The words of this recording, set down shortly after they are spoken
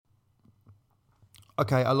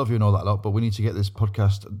okay, I love you and all that lot, but we need to get this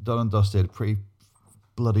podcast done and dusted pretty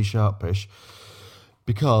bloody sharpish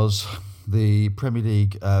because the Premier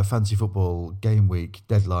League fantasy football game week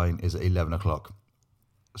deadline is at 11 o'clock.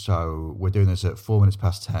 So we're doing this at 4 minutes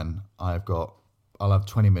past 10. I'll have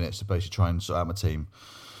 20 minutes to basically try and sort out my team.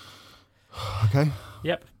 Okay?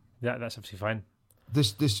 Yep. Yeah, that's absolutely fine.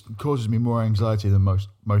 This causes me more anxiety than most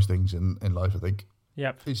things in life, I think.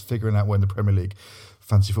 Yep. It's figuring out when the Premier League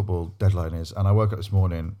fantasy football deadline is. And I woke up this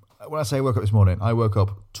morning. When I say woke up this morning, I woke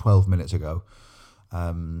up 12 minutes ago.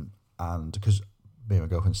 And because me and my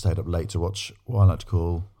girlfriend stayed up late to watch what I like to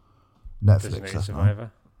call Netflix last night.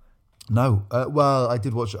 No, well, I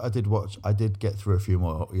did get through a few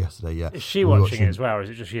more yesterday. Yeah, is she watching it as well, or is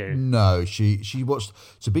it just you? No, she watched.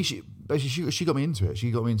 So basically, she got me into it.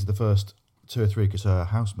 She got me into the first 2 or 3 because her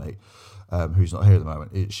housemate, who's not here at the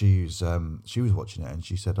moment, she was watching it and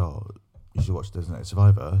she said, "Oh, you should watch Designated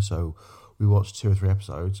Survivor." So we watched 2 or 3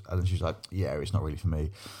 episodes, and then she's like, "Yeah, it's not really for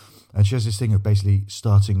me." And she has this thing of basically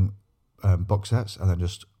starting box sets and then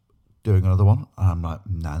just doing another one. And I'm like,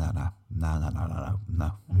 no.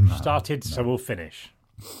 Started, so we'll finish.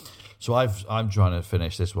 So I'm trying to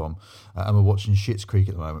finish this one, and we're watching Schitt's Creek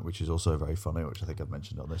at the moment, which is also very funny, which I think I've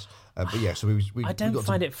mentioned on this. But yeah, so I don't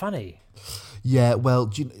find it funny. Yeah,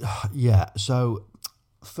 well, so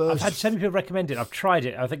first I've had so many people recommend it. I've tried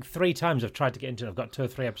it. I think 3 times I've tried to get into it. I've got 2 or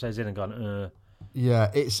 3 episodes in and gone, Yeah,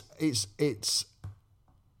 it's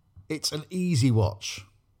an easy watch.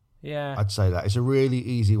 Yeah, I'd say that it's a really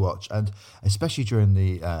easy watch, and especially during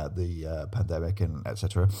the pandemic and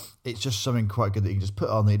etc. It's just something quite good that you can just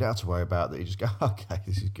put on that you don't have to worry about. That you just go, okay,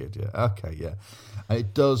 this is good, yeah, okay, yeah, and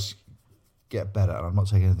it does get better. And I'm not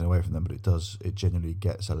taking anything away from them, but it does. It genuinely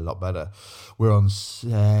gets a lot better. We're on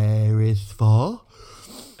series 4.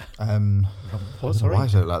 Sorry, why I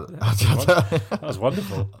don't like that. That was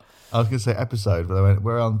wonderful. I was going to say episode, but I went,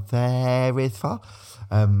 we're on series 4.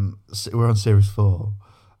 We're on series 4.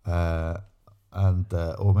 Or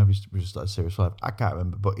maybe we just started series 5. I can't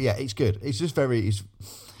remember, but yeah, it's good. It's just the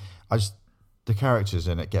characters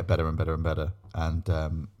in it get better and better and better, and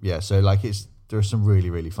so like there are some really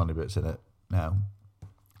really funny bits in it now.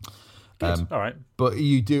 Good. All right, but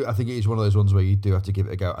I think it is one of those ones where you do have to give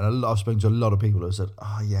it a go. And I've spoken to a lot of people who have said,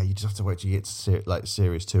 "Oh yeah, you just have to wait till you get to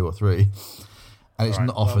series 2 or 3." And it's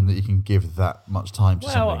not often that you can give that much time to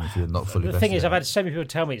something if you're not fully vested. The thing is, I've had so many people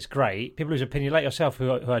tell me it's great. People whose opinion, like yourself,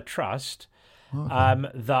 who I trust,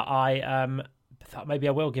 that I thought maybe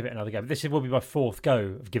I will give it another go. But this will be my 4th go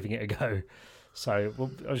of giving it a go. So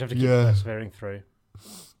I'll just have to keep persevering through.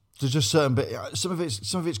 There's just certain bit. Some of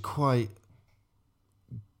it's quite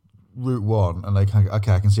route one, and they kind of,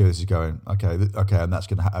 okay, I can see where this is going. Okay, and that's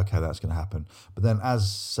gonna happen. But then as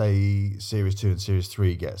say series 2 and series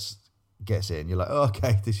 3 gets in, you're like, oh,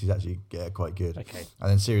 okay, this is actually quite good. Okay.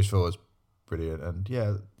 And then series 4 is brilliant, and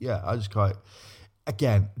I just quite,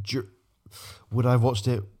 again, would I have watched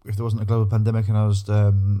it if there wasn't a global pandemic and I was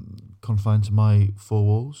confined to my 4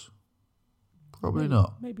 walls? Probably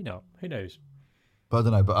not. Maybe not. Who knows? But I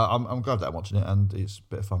don't know. But I'm glad that I'm watching it, and it's a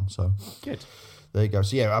bit of fun. So good. There you go.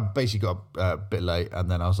 So yeah, I basically got a bit late,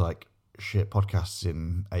 and then I was like, shit, podcast's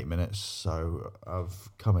in 8 minutes, so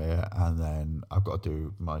I've come here and then I've got to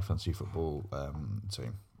do my fantasy football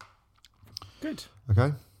team. Good.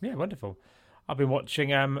 Okay. Yeah, wonderful. I've been watching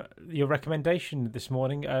your recommendation this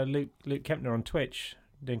morning, Luke Kempner on Twitch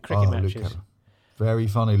doing cricket matches. Very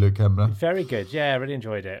funny, Luke Kempner. Very good. Yeah, I really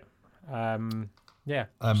enjoyed it. Yeah.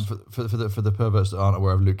 For the perverts that aren't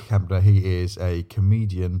aware of Luke Kempner, he is a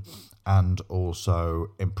comedian and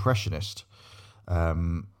also impressionist.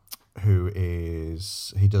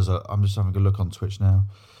 He does I'm just having a look on Twitch now.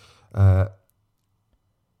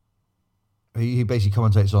 He basically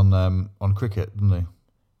commentates on cricket, doesn't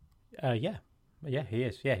he? Yeah, he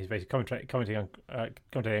is. Yeah, he's basically commentating on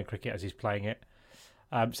cricket as he's playing it.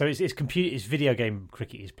 So it's video game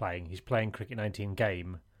cricket he's playing. He's playing Cricket 19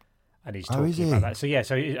 game, and he's talking about that. So yeah,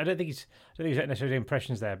 I don't think he's necessarily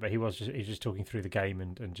impressions there, but he's just talking through the game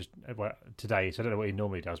and just today. So I don't know what he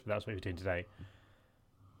normally does, but that's what he was doing today.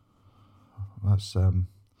 That's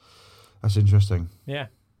interesting. Yeah,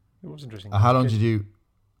 it was interesting. How long did you?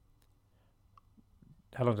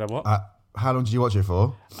 How long did I what? How long did you watch it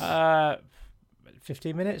for?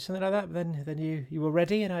 15 minutes, something like that. But then you were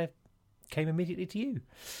ready, and I came immediately to you.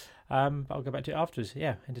 But I'll go back to it afterwards.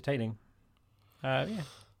 Yeah, entertaining. Yeah,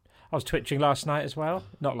 I was twitching last night as well.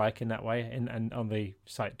 Not like in that way, and on the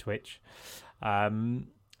site Twitch. And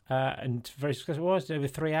very successful. It was over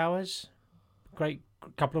 3 hours. Great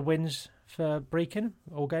couple of wins for Brecon,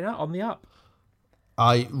 all going out on the up.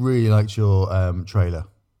 I really liked your trailer.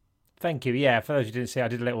 Thank you. Yeah, for those who didn't see, I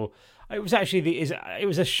did a little. It was actually it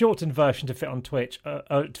was a shortened version to fit on to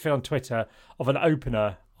fit on Twitter of an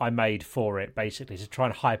opener I made for it, basically to try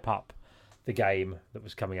and hype up the game that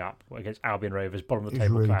was coming up against Albion Rovers, bottom of the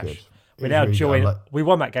table really clash. good. We're now really joint. good. We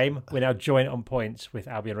won that game. We're now joint on points with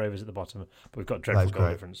Albion Rovers at the bottom, but we've got dreadful goal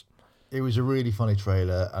difference. It was a really funny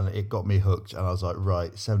trailer, and it got me hooked. And I was like,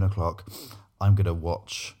 right, 7:00, I'm going to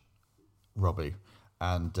watch Robbie,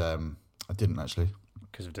 and I didn't actually.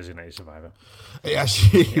 Because of Designated Survivor. It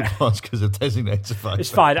actually was because of Designated Survivor.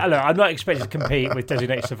 It's fine. Look, I'm not expected to compete with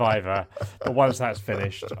Designated Survivor, but once that's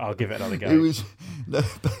finished, I'll give it another go. It was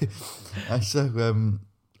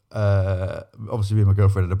obviously me and my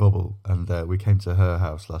girlfriend in a bubble, and we came to her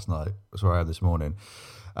house last night. That's where I am this morning,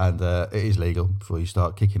 and it is legal before you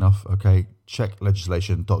start kicking off. Okay, check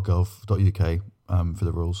legislation.gov.uk for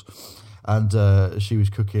the rules. And she was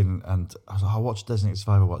cooking, and I was like, "I'll watch Designated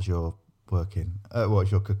Survivor whilst you're working,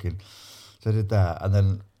 whilst you're cooking." So I did that, and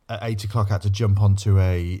then at 8:00 I had to jump onto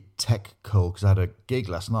a tech call because I had a gig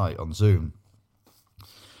last night on Zoom.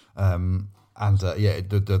 The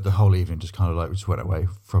whole evening just kind of like just went away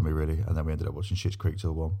from me really, and then we ended up watching Schitt's Creek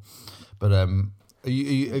till 1. But have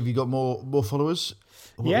you got more followers?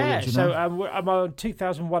 I'm on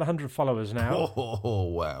 2,100 followers now. Oh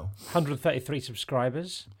wow! 133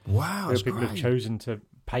 subscribers. Wow, that's people great. have chosen to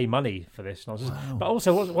pay money for this nonsense. Wow. But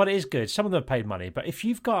also, what is good, some of them have paid money, but if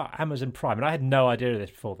you've got Amazon Prime, and I had no idea of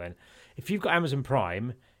this before then, if you've got Amazon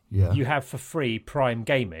Prime, you have for free Prime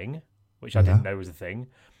Gaming, which I didn't know was a thing.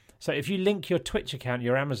 So if you link your Twitch account,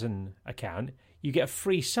 your Amazon account, you get a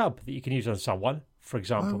free sub that you can use on someone, for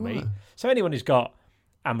example, me. So anyone who's got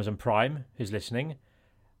Amazon Prime who's listening,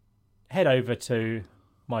 head over to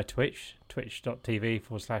my Twitch,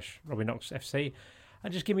 twitch.tv/RobbieKnoxFC,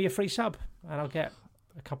 and just give me a free sub, and I'll get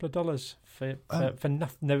a couple of dollars for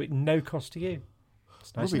no cost to you.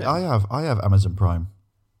 It's nice. Robbie, I have Amazon Prime.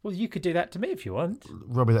 Well, you could do that to me if you want.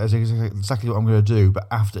 Robbie, that is exactly what I'm going to do, but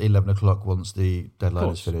after 11:00 once the deadline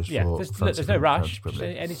is finished. Yeah, there's no rush.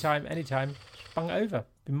 Anytime, bung it over.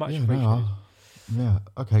 Be much appreciated. Yeah,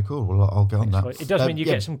 okay, cool. Well, I'll get on that. It does mean you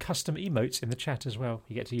get some custom emotes in the chat as well.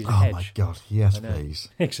 You get to use a hedge. Oh my God, yes, please.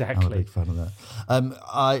 Exactly. I'm a big fan of that.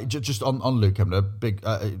 I just on Luke, I'm a big.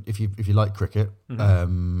 If you like cricket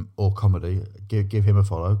or comedy, give him a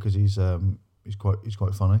follow because he's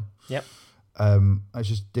quite funny. Yep. It's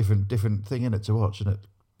just different thing in it to watch, and it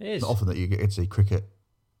is not often that you get to see cricket.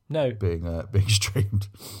 No, being streamed.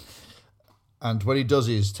 And when he does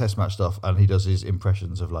his test match stuff, and he does his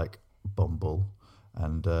impressions of like Bumble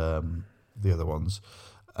and the other ones,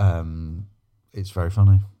 it's very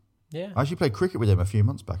funny. Yeah, I actually played cricket with him a few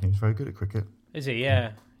months back, and he was very good at cricket. Is he?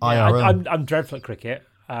 Yeah. I'm dreadful at cricket.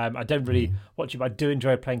 I don't really watch it, but I do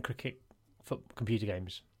enjoy playing cricket for computer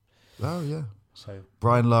games. Oh yeah. So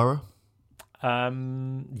Brian Lara.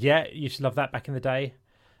 Used to love that back in the day.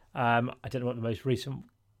 I don't know what the most recent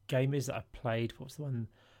game is that I played. What's the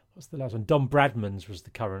last one? Don Bradman's was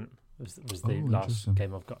the current. Was the last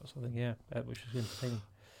game I've got. So I think which was entertaining.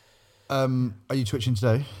 Are you twitching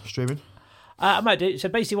today? Streaming? I might do. So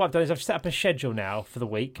basically, what I've done is I've set up a schedule now for the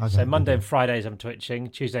week. Okay, so Monday and Fridays I'm twitching.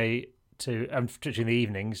 I'm twitching in the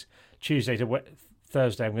evenings. Tuesday to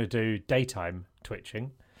Thursday I'm going to do daytime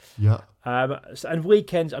twitching. Yeah. And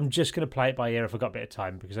weekends, I'm just going to play it by ear if I've got a bit of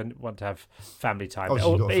time because I want to have family time.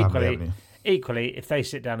 Equally, if they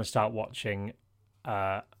sit down and start watching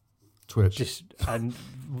Twitch and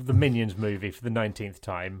the Minions movie for the 19th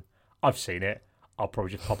time, I've seen it. I'll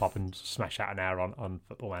probably just pop up and smash out an hour on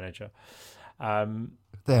Football Manager.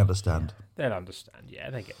 They understand. Yeah, they'll understand. Yeah,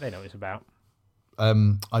 they know what it's about.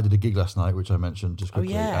 I did a gig last night, which I mentioned just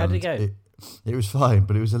quickly. Oh yeah, how did it go? It was fine,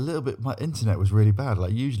 but it was a little bit. My internet was really bad.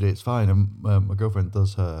 Like usually it's fine, and my girlfriend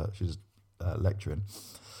she's lecturing,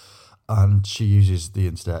 and she uses the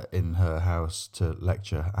internet in her house to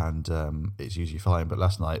lecture, and it's usually fine. But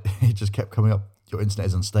last night it just kept coming up. Your internet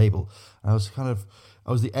is unstable. And I was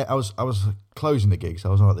closing the gig, so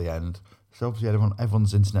I was on at the end. So obviously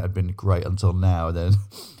everyone's internet had been great until now, and then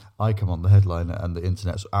I come on the headliner and the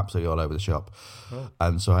internet's absolutely all over the shop. Oh.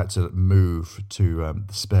 And so I had to move to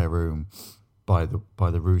the spare room by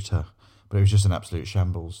the router, but it was just an absolute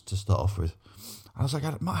shambles to start off with. I was like,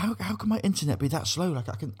 how can my internet be that slow? Like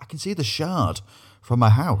I can see the Shard from my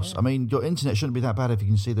house. Yeah. I mean, your internet shouldn't be that bad if you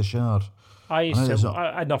can see the Shard. I had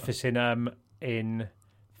an office in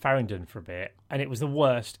Farringdon for a bit, and it was the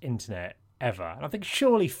worst internet ever. And I think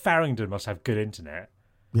surely Farringdon must have good internet.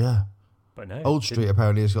 Yeah. But no. Old Street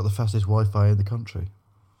apparently has got the fastest Wi-Fi in the country.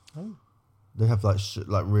 Oh. They have like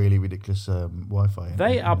really ridiculous Wi-Fi.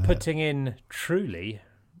 They are putting in Truly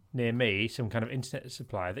near me some kind of internet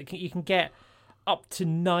supplier that you can get up to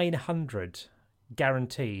 900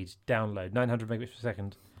 guaranteed download, 900 megabits per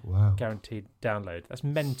second. Wow. Guaranteed download. That's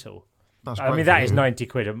mental. That's I great mean, for that is you. 90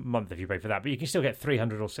 quid a month if you pay for that, but you can still get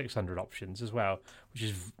 300 or 600 options as well, which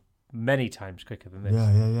is many times quicker than this.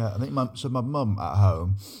 Yeah. I think my mum at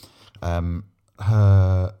home,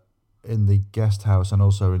 her in the guest house and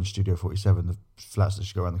also in Studio 47, the flats that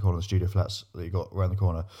she got around the corner, the studio flats that you got around the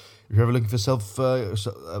corner. If you're ever looking for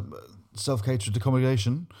self-catered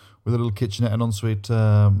accommodation with a little kitchenette and ensuite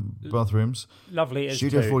bathrooms, Lovely.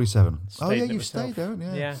 Studio 47. Stayed Oh yeah, there you've myself. stayed there,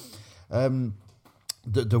 haven't you? Yeah.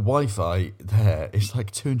 The Wi-Fi there is like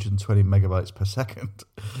 220 megabytes per second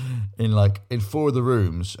in 4 of the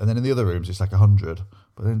rooms, and then in the other rooms it's like 100.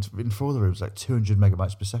 But then in 4 of the rooms, like 200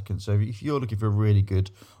 megabytes per second. So if you're looking for a really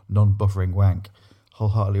good non-buffering wank,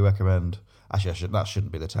 wholeheartedly recommend. Actually, that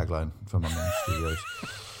shouldn't be the tagline for my mum's studios.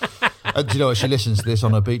 Do you know what? She listens to this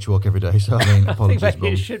on her beach walk every day. So I mean, apologies, I think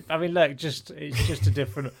maybe Mum. it should. I mean, look, it's just a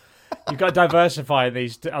different. You've got to diversify in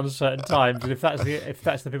these uncertain times, and if that's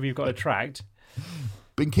the people you've got to attract,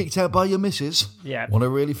 Been kicked out by your missus? yeah. Want a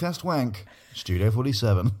really fast wank? Studio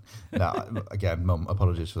 47. No, again, Mum,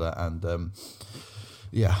 apologies for that. And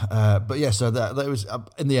but yeah, so that was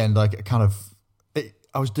in the end, like kind of.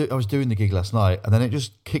 I was doing the gig last night, and then it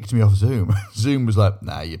just kicked me off Zoom. Zoom was like,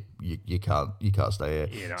 "Nah, you can't stay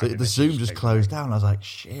here." So the Zoom just closed down. I was like,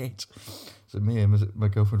 "Shit." So me and my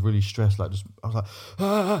girlfriend really stressed. I was like,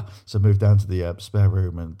 "Ah!" So I moved down to the spare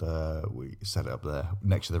room, and we set it up there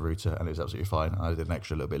next to the router, and it was absolutely fine. I did an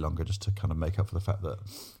extra little bit longer just to kind of make up for the fact that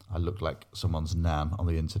I looked like someone's nan on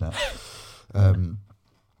the internet.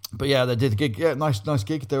 But yeah, they did the gig. Yeah, nice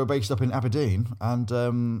gig. They were based up in Aberdeen,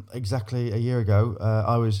 and exactly a year ago,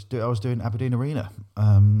 I was doing Aberdeen Arena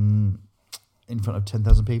in front of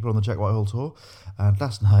 10,000 people on the Jack Whitehall tour. And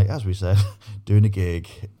last night, as we said, doing a gig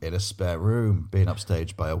in a spare room, being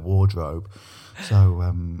upstaged by a wardrobe.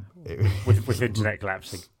 So with internet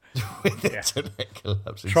collapsing, internet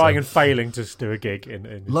collapsing. trying and failing to do a gig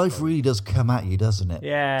in life really does come at you, doesn't it?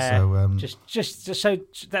 Yeah. So just so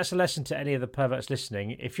that's a lesson to any of the perverts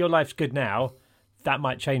listening. If your life's good now, that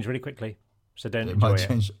might change really quickly. So don't it enjoy might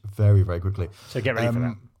change very, very quickly. So get ready for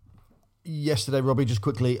that. Yesterday, Robbie, just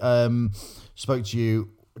quickly spoke to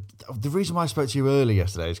you. The reason why I spoke to you early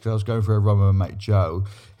yesterday is because I was going for a run with my mate Joe.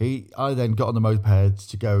 I then got on the moped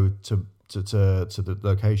to go to the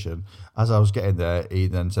location. As I was getting there, he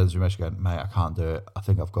then sends me a message going, "Mate, I can't do it. I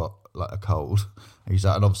think I've got like a cold." And he's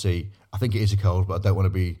like, and obviously I think it is a cold, but I don't want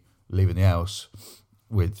to be leaving the house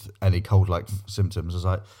with any cold-like symptoms. I was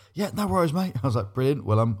like, "Yeah, no worries, mate." I was like, "Brilliant.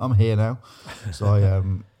 Well, I'm here now."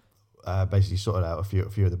 So I basically sorted out a few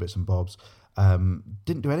of the bits and bobs.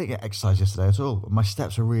 Didn't do any exercise yesterday at all. My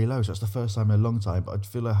steps are really low, so that's the first time in a long time. But I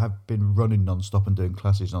feel like I have been running non-stop and doing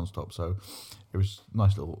classes non-stop, so it was a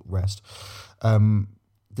nice little rest. I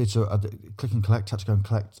did click and collect. Had to go and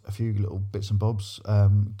collect a few little bits and bobs.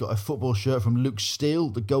 Got a football shirt from Luke Steele,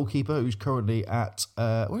 the goalkeeper, who's currently at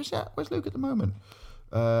where's he at? Where's Luke at the moment?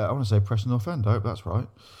 I want to say Preston North End. I hope that's right.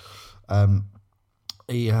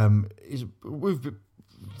 He's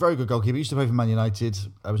very good goalkeeper. He used to play for Man United.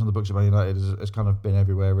 I was on the books of Man United. Has kind of been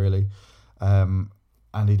everywhere really. And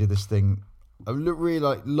he did this thing, a really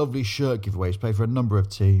lovely shirt giveaway. He's played for a number of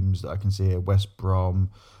teams that I can see here: West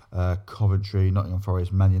Brom, Coventry, Nottingham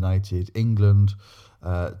Forest, Man United, England,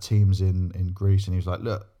 teams in Greece. And he was like,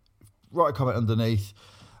 "Look, write a comment underneath,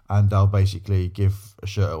 and I'll basically give a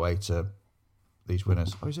shirt away to these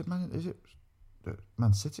winners." Oh, is it Man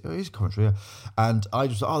City? Oh, it is Coventry. Yeah. And I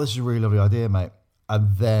just thought, this is a really lovely idea, mate.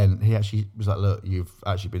 And then he actually was like, "Look, you've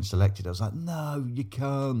actually been selected." I was like, "No, you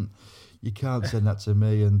can't. You can't send that to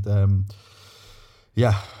me." And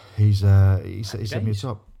he sent me a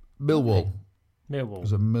top. Millwall. It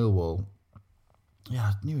was at Millwall. Yeah,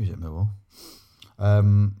 I knew he was at Millwall.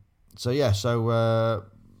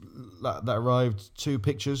 That arrived. 2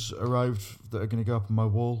 pictures arrived that are going to go up on my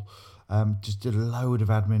wall. Just did a load of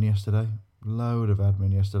admin yesterday.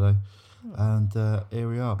 And here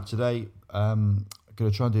we are. Today, going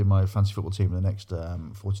to try and do my fantasy football team in the next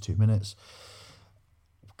 42 minutes.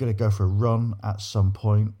 Going to go for a run at some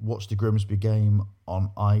point. Watch the Grimsby game on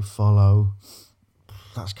iFollow.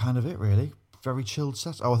 That's kind of it, really. Very chilled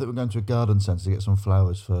set. I think we're going to a garden centre to get some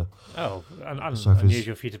flowers for. Oh,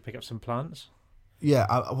 unusual for you to pick up some plants. Yeah,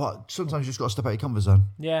 sometimes you just got to step out your comfort zone.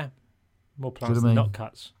 Yeah, more plants than nut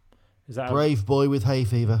cuts. Is that brave boy with hay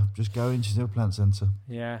fever? Just go into a plant centre.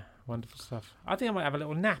 Yeah, wonderful stuff. I think I might have a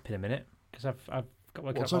little nap in a minute because I've got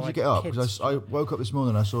woken up. What time did you get up? Because I woke up this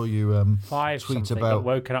morning. I saw you 5 tweet something, about got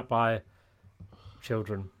woken up by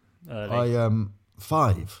children early.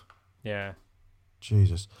 5. Yeah.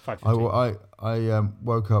 Jesus. 5:15. I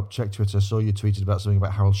woke up, checked Twitter, saw you tweeted about something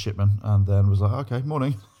about Harold Shipman, and then was like, okay,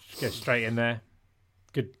 morning. Just go straight in there.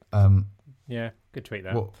 Good. Yeah, good tweet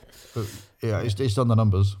that. It's on the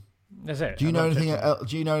numbers. That's it. Do you know anything?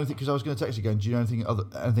 Do you know anything? Because I was going to text you again. Do you know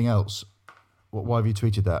anything else? Why have you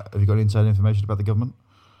tweeted that? Have you got inside information about the government?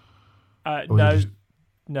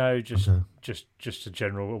 No, just a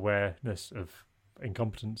general awareness of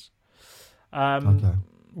incompetence. Okay.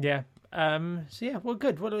 Yeah. So yeah, well,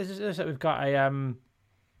 good. Well, we've got a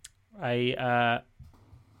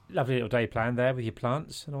lovely little day planned there with your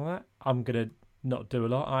plants and all that. I'm gonna not do a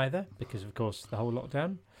lot either because, of course, the whole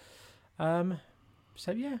lockdown.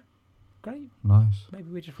 So yeah, great. Nice. Maybe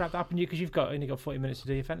we just wrap that up, and because you've only got 40 minutes to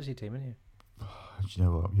do your fantasy team, haven't you? Do you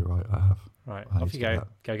know what? You're right. I have. Right, off you go.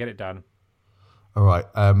 Go get it done. All right.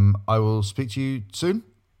 I will speak to you soon.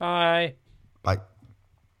 Bye. Bye.